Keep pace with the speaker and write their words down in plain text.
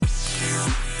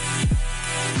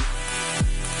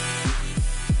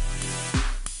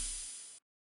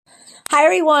Hi,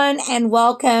 everyone, and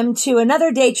welcome to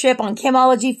another day trip on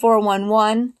Chemology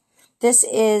 411. This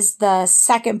is the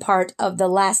second part of the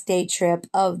last day trip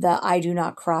of the I Do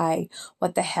Not Cry.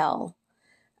 What the hell?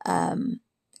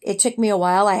 It took me a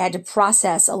while. I had to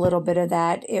process a little bit of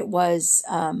that. It was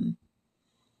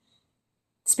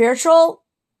spiritual,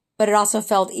 but it also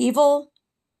felt evil.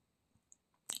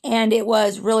 And it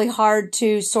was really hard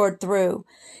to sort through.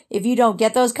 If you don't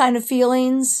get those kind of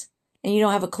feelings, and you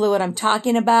don't have a clue what I'm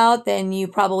talking about, then you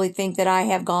probably think that I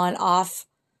have gone off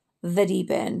the deep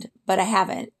end, but I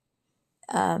haven't.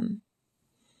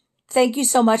 Thank you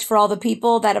so much for all the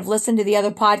people that have listened to the other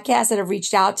podcasts that have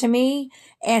reached out to me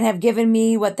and have given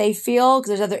me what they feel, because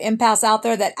there's other empaths out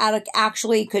there that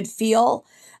actually could feel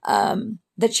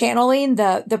the channeling,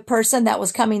 the person that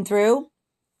was coming through.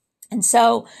 And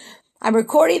so I'm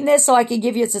recording this so I can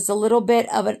give you just a little bit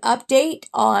of an update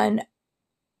on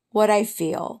what I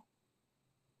feel.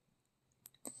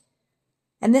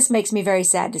 And this makes me very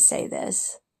sad to say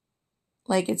this.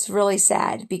 Like, it's really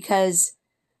sad because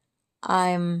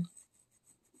I'm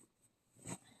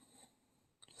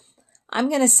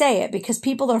going to say it because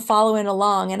people are following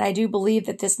along, and I do believe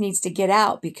that this needs to get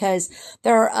out because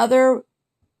there are other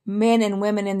men and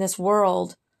women in this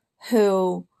world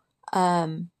who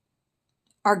are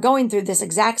going through this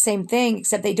exact same thing,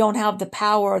 except they don't have the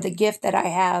power or the gift that I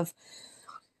have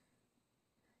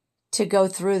to go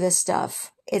through this stuff.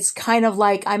 It's kind of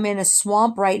like I'm in a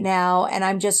swamp right now and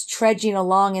I'm just trudging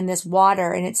along in this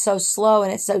water, and it's so slow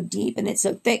and it's so deep and it's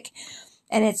so thick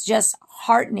and it's just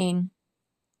heartening.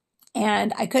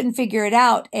 And I couldn't figure it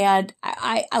out. And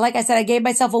I like I said, I gave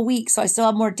myself a week, so I still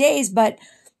have more days. But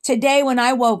today when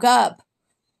I woke up,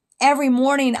 every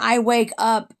morning I wake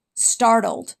up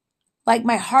startled. Like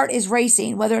my heart is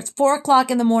racing, whether it's 4 o'clock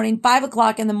in the morning, 5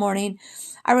 o'clock in the morning.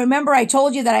 I remember I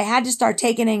told you that I had to start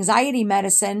taking anxiety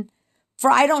medicine for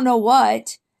I don't know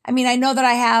what. I mean, I know that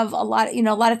I have a lot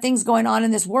of things going on in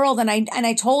this world. And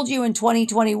I told you in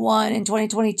 2021 and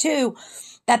 2022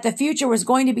 that the future was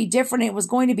going to be different. It was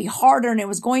going to be harder, and it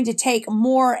was going to take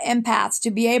more empaths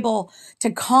to be able to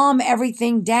calm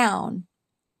everything down.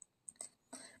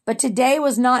 But today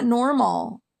was not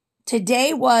normal.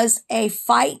 Today was a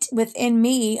fight within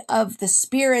me of the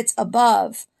spirits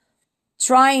above,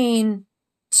 trying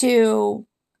to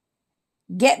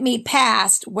get me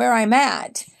past where I'm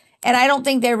at. And I don't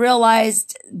think they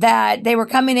realized that they were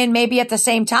coming in maybe at the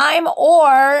same time,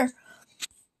 or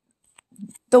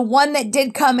the one that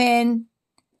did come in,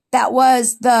 that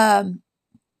was the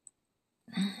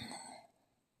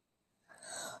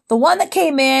one that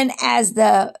came in as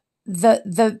the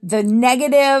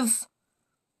negative,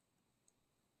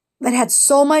 that had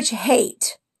so much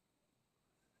hate,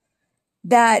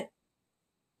 that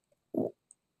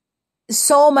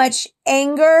so much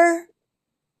anger,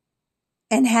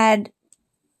 and had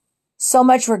so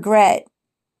much regret,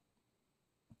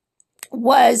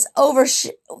 was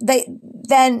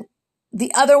then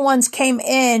the other ones came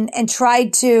in and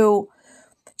tried to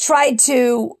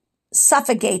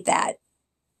suffocate that.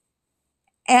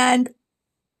 And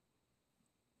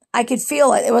I could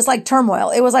feel it. It was like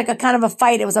turmoil. It was like a kind of a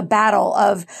fight. It was a battle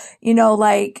of,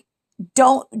 like,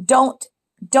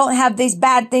 don't have these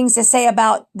bad things to say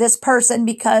about this person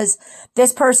because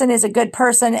this person is a good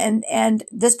person. And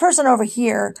this person over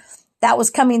here that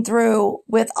was coming through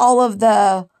with all of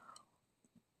the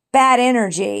bad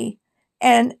energy.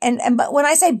 But when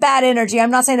I say bad energy,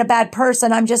 I'm not saying a bad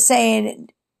person. I'm just saying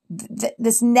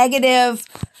this negative,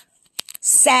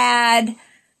 sad,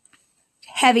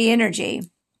 heavy energy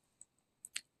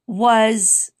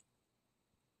was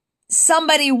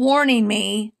somebody warning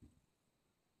me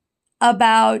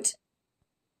about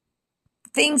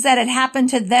things that had happened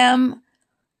to them,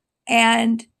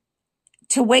 and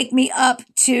to wake me up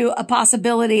to a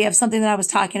possibility of something that I was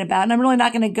talking about. And I'm really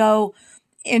not going to go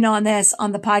in on this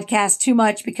on the podcast too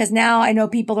much, because now I know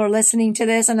people are listening to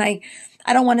this, and I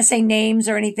don't want to say names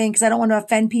or anything because I don't want to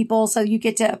offend people. So you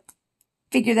get to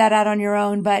figure that out on your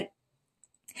own. But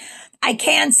I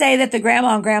can say that the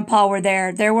grandma and grandpa were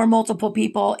there. There were multiple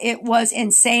people. It was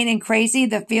insane and crazy.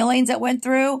 The feelings that went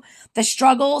through, the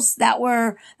struggles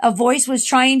a voice was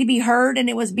trying to be heard, and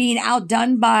it was being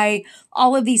outdone by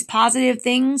all of these positive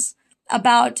things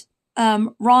about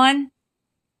Ron.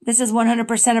 This is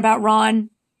 100% about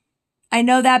Ron. I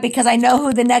know that because I know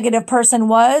who the negative person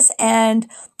was, and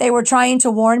they were trying to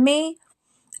warn me.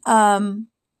 I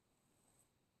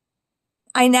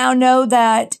now know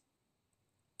that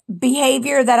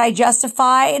behavior that I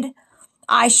justified,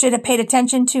 I should have paid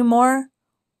attention to more.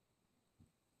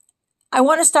 I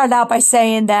want to start out by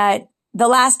saying that the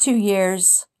last 2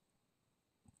 years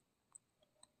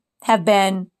have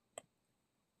been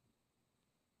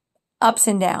ups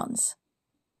and downs.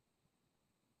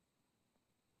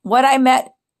 What I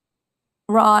met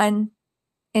Ron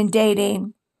in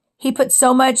dating, he put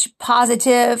so much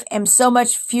positive and so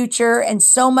much future and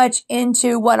so much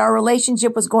into what our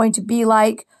relationship was going to be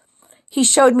like. He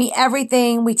showed me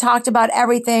everything. We talked about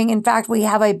everything. In fact, we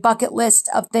have a bucket list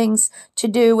of things to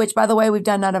do, which, by the way, we've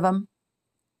done none of them.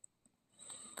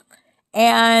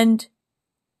 And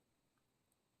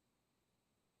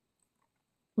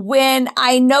when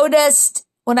I noticed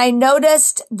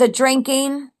the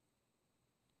drinking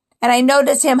and I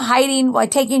noticed him hiding while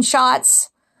taking shots,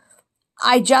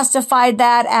 I justified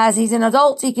that as he's an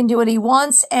adult. He can do what he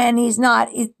wants, and he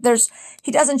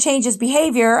doesn't change his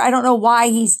behavior. I don't know why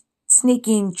he's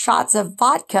sneaking shots of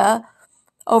vodka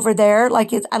over there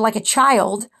like a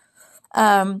child.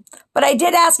 But I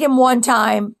did ask him one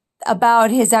time about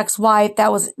his ex-wife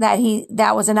that was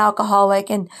an alcoholic,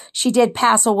 and she did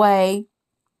pass away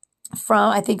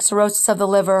from, I think, cirrhosis of the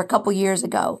liver a couple years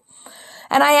ago.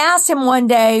 And I asked him one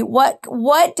day, what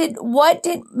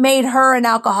made her an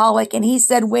alcoholic? And he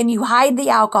said, when you hide the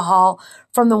alcohol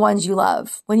from the ones you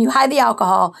love, when you hide the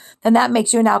alcohol, then that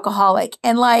makes you an alcoholic.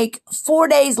 And like 4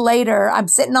 days later, I'm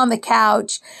sitting on the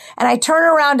couch and I turn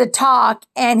around to talk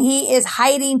and he is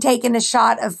hiding, taking a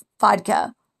shot of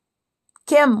vodka.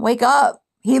 Kim, wake up.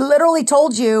 He literally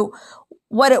told you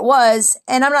what it was.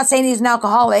 And I'm not saying he's an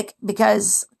alcoholic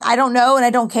because I don't know and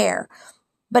I don't care,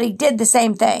 but he did the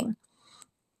same thing.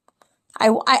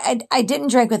 I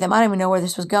didn't drink with him. I don't even know where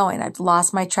this was going. I've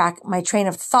lost my train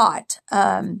of thought.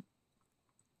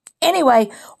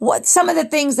 Anyway, some of the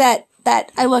things that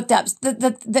I looked up,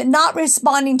 the not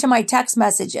responding to my text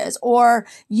messages or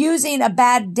using a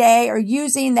bad day or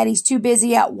using that he's too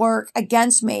busy at work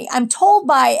against me. I'm told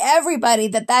by everybody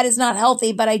that is not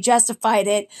healthy, but I justified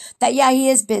it that, yeah, he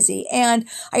is busy. And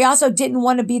I also didn't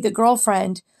want to be the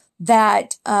girlfriend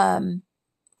that,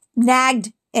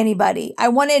 nagged anybody. I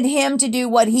wanted him to do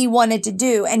what he wanted to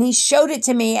do, and he showed it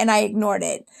to me and I ignored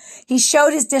it. He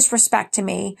showed his disrespect to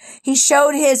me. He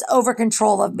showed his over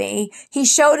control of me. He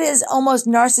showed his almost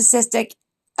narcissistic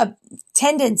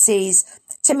tendencies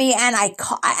to me, and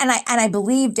I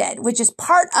believed it, which is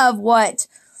part of what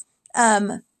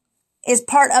is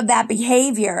part of that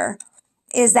behavior,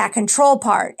 is that control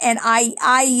part. And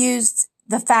I used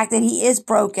the fact that he is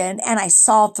broken and I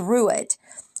saw through it.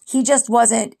 He just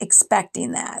wasn't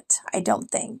expecting that, I don't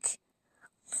think.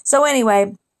 So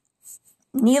anyway,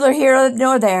 neither here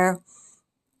nor there.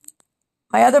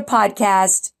 My other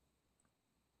podcast,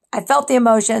 I felt the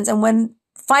emotions, and when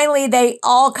finally they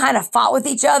all kind of fought with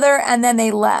each other and then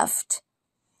they left.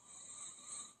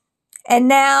 And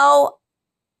now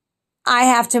I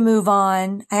have to move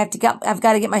on. I've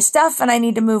got to get my stuff and I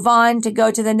need to move on to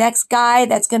go to the next guy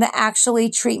that's going to actually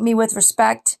treat me with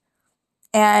respect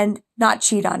and not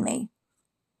cheat on me.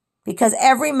 Because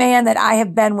every man that I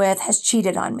have been with has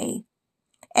cheated on me.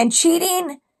 And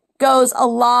cheating goes a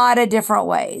lot of different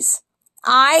ways.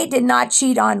 I did not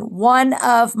cheat on one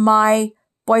of my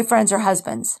boyfriends or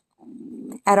husbands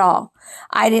at all.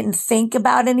 I didn't think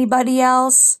about anybody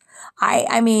else.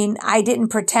 I mean, I didn't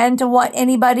pretend to want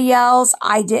anybody else.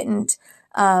 I didn't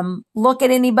look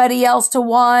at anybody else to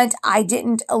want. I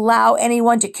didn't allow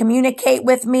anyone to communicate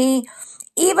with me.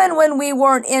 Even when we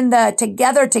weren't in the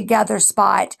together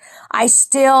spot, I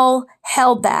still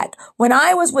held that. When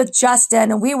I was with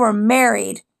Justin and we were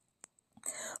married,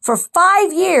 for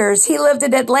 5 years, he lived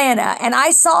in Atlanta, and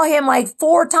I saw him like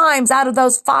 4 times out of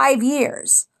those 5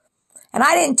 years. And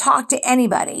I didn't talk to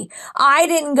anybody. I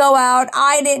didn't go out.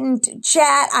 I didn't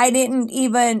chat. I didn't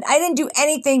do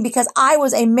anything because I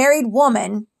was a married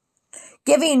woman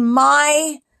giving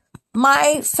my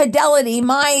fidelity,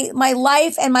 my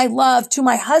life and my love to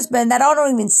my husband that I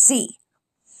don't even see.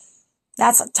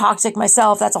 That's toxic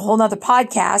myself. That's a whole nother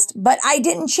podcast, but I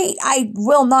didn't cheat. I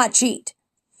will not cheat.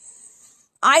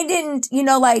 I didn't,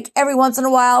 like every once in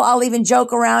a while, I'll even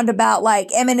joke around about like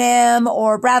Eminem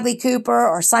or Bradley Cooper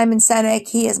or Simon Sinek.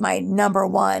 He is my number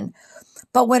one.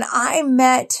 But when I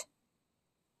met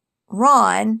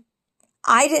Ron,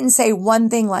 I didn't say one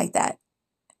thing like that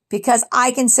because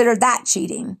I consider that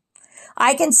cheating.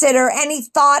 I consider any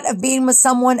thought of being with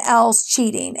someone else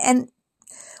cheating. And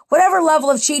whatever level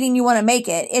of cheating you want to make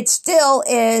it, it still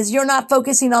is, you're not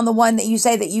focusing on the one that you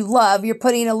say that you love. You're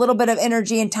putting a little bit of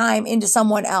energy and time into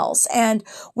someone else. And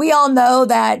we all know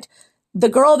that the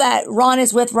girl that Ron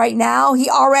is with right now, he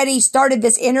already started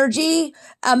this energy,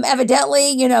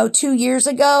 evidently, 2 years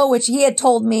ago, which he had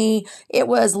told me it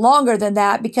was longer than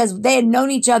that because they had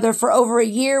known each other for over a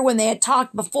year when they had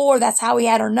talked before. That's how he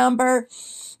had her number.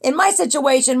 In my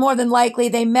situation, more than likely,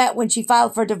 they met when she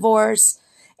filed for divorce,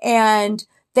 and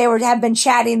They have been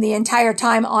chatting the entire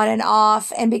time on and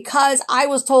off. And because I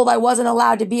was told I wasn't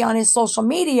allowed to be on his social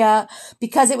media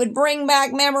because it would bring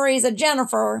back memories of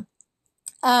Jennifer,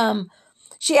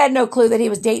 she had no clue that he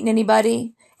was dating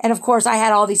anybody. And of course, I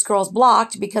had all these girls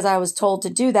blocked because I was told to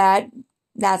do that.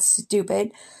 That's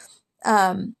stupid.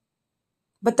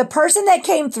 But the person that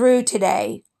came through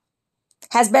today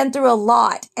has been through a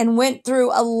lot and went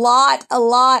through a lot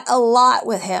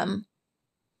with him.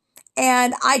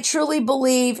 And I truly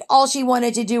believe all she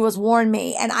wanted to do was warn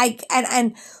me.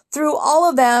 And through all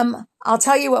of them, I'll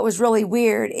tell you what was really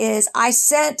weird is I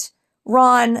sent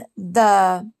Ron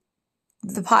the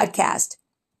podcast,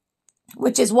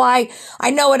 which is why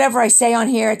I know whatever I say on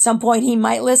here, at some point he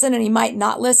might listen and he might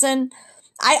not listen.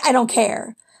 I don't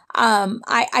care.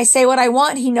 I say what I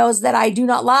want. He knows that I do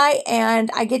not lie, and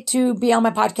I get to be on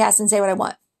my podcast and say what I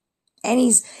want. And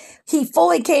he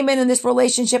fully came in this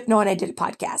relationship knowing I did a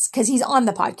podcast because he's on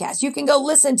the podcast. You can go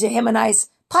listen to him and I's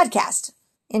podcast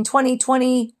in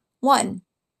 2021,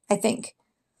 I think,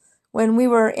 when we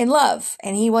were in love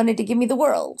and he wanted to give me the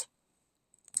world.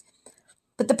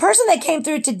 But the person that came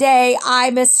through today, I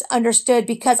misunderstood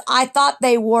because I thought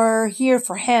they were here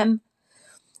for him.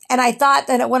 And I thought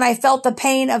that when I felt the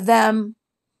pain of them,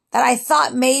 that I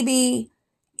thought maybe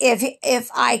if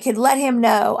I could let him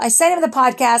know, I sent him the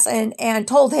podcast and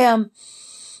told him,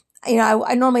 you know,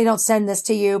 I normally don't send this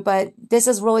to you, but this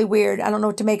is really weird. I don't know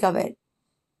what to make of it.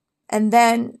 And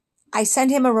then I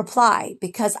sent him a reply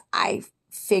because I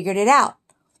figured it out.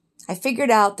 I figured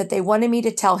out that they wanted me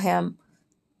to tell him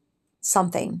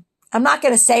something. I'm not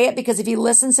going to say it because if he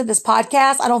listens to this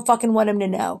podcast, I don't fucking want him to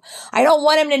know. I don't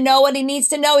want him to know what he needs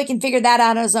to know. He can figure that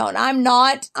out on his own. I'm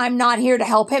not here to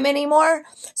help him anymore.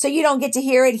 So you don't get to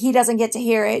hear it. He doesn't get to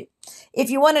hear it. If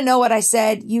you want to know what I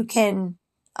said, you can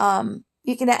send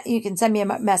me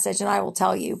a message and I will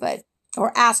tell you,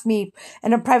 or ask me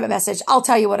in a private message. I'll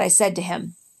tell you what I said to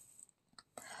him.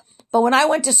 But when I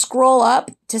went to scroll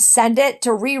up to send it,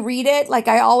 to reread it, like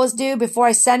I always do before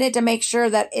I send it to make sure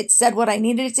that it said what I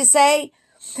needed it to say,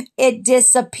 it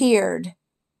disappeared.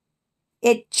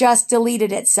 It just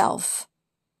deleted itself.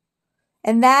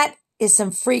 And that is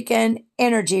some freaking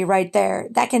energy right there.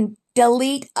 That can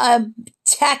delete a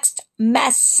text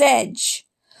message.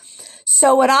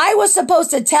 So what I was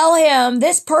supposed to tell him,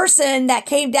 this person that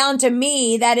came down to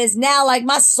me, that is now like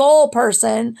my soul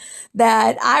person,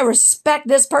 that I respect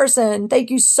this person. Thank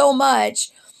you so much.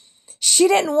 She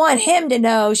didn't want him to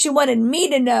know. She wanted me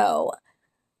to know.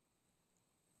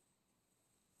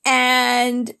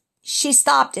 And she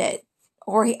stopped it.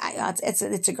 Or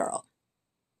it's a girl.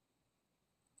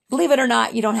 Believe it or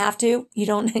not, you don't have to. You're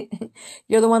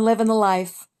the one living the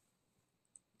life.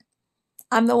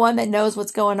 I'm the one that knows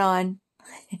what's going on.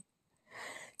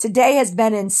 Today has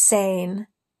been insane.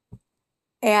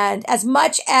 And as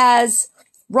much as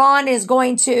Ron is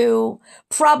going to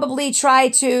probably try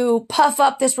to puff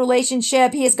up this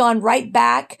relationship, he has gone right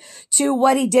back to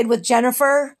what he did with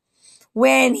Jennifer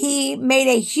when he made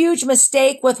a huge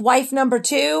mistake with wife number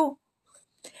 2.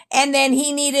 And then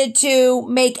he needed to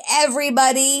make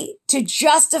everybody, to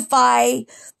justify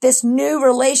this new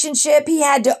relationship, he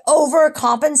had to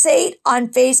overcompensate on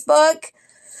Facebook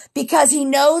because he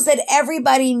knows that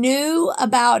everybody knew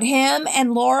about him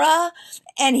and Laura,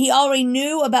 and he already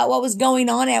knew about what was going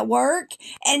on at work.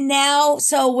 And now,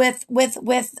 so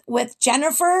with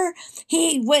Jennifer,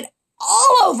 he went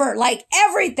all over, like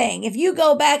everything. If you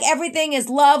go back, everything is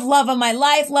love, love of my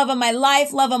life, love of my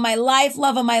life, love of my life,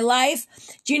 love of my life.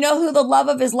 Do you know who the love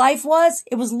of his life was?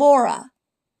 It was Laura.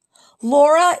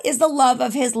 Laura is the love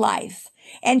of his life.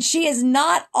 And she is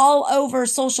not all over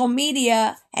social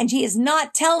media, and he is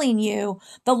not telling you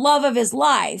the love of his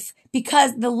life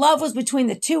because the love was between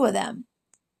the two of them.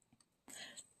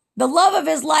 The love of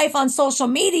his life on social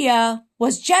media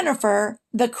was Jennifer,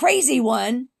 the crazy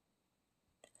one,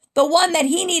 the one that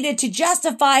he needed to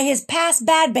justify his past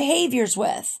bad behaviors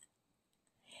with.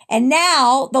 And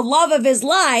now the love of his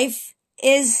life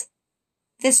is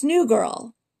this new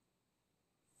girl.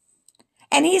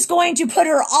 And he's going to put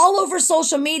her all over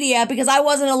social media because I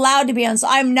wasn't allowed to be on. So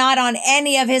I'm not on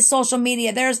any of his social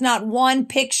media. There's not one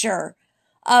picture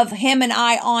of him and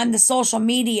I on the social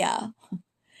media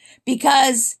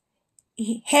because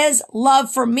his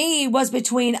love for me was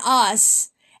between us.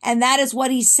 And that is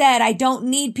what he said. I don't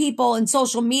need people in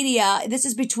social media. This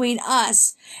is between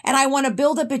us. And I want to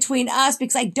build it between us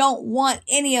because I don't want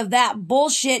any of that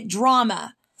bullshit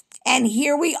drama. And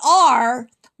here we are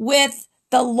with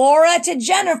the Laura to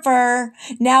Jennifer.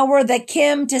 Now we're the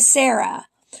Kim to Sarah.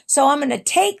 So I'm going to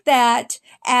take that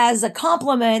as a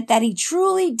compliment that he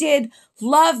truly did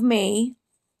love me.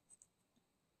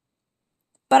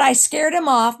 but I scared him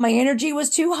off. My energy was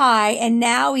too high, and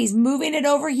now he's moving it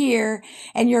over here,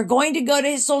 and you're going to go to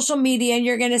his social media and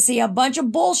you're going to see a bunch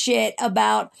of bullshit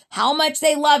about how much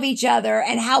they love each other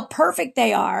and how perfect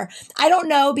they are. I don't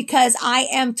know, because I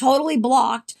am totally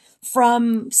blocked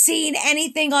from seeing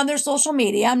anything on their social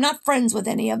media. I'm not friends with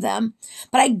any of them,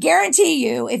 but I guarantee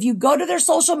you, if you go to their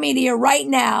social media right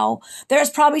now, there's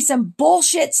probably some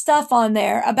bullshit stuff on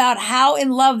there about how in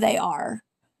love they are.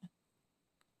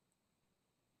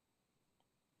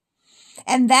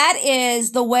 And that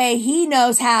is the way he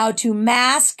knows how to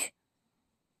mask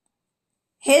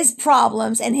his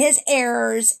problems and his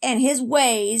errors and his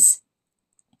ways.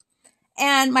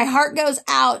 And my heart goes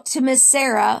out to Miss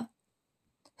Sarah,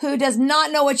 who does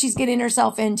not know what she's getting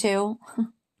herself into.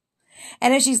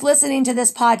 And if she's listening to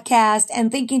this podcast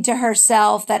and thinking to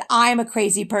herself that I'm a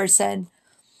crazy person,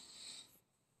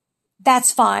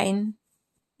 that's fine.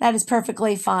 That is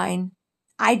perfectly fine.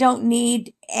 I don't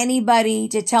need anybody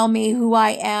to tell me who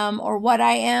I am or what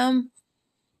I am,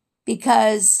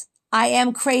 because I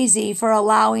am crazy for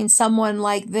allowing someone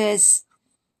like this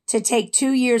to take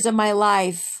 2 years of my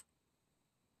life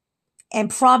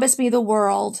and promise me the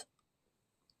world,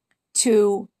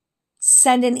 to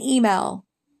send an email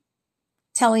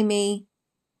telling me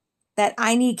that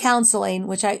I need counseling,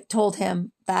 which I told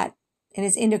him that, and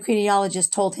his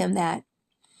endocrinologist told him that.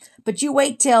 But you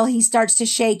wait till he starts to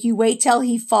shake. You wait till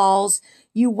he falls.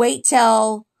 You wait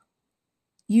till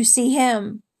you see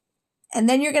him. And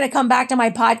then you're going to come back to my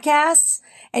podcasts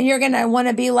and you're going to want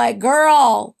to be like,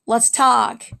 girl, let's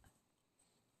talk.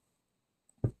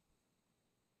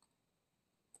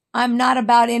 I'm not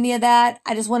about any of that.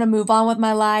 I just want to move on with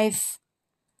my life.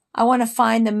 I want to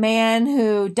find the man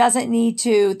who doesn't need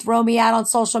to throw me out on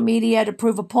social media to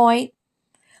prove a point.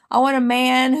 I want a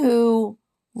man who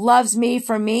loves me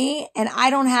for me, and I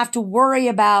don't have to worry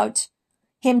about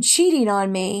him cheating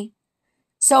on me.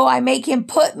 So I make him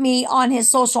put me on his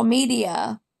social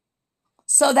media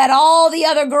so that all the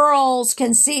other girls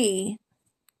can see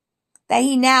that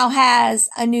he now has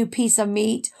a new piece of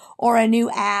meat or a new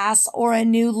ass or a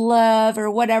new love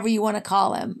or whatever you want to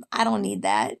call him. I don't need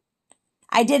that.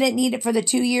 I didn't need it for the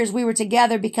 2 years we were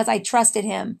together because I trusted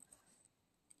him.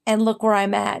 And look where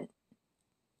I'm at.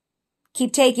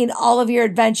 Keep taking all of your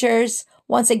adventures.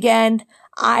 Once again,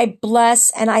 I bless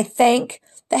and I thank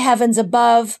the heavens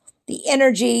above, the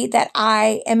energy that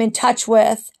I am in touch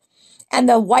with, and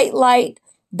the white light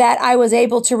that I was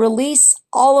able to release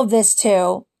all of this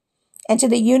to, and to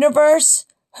the universe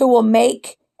who will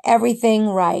make everything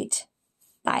right.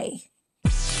 Bye.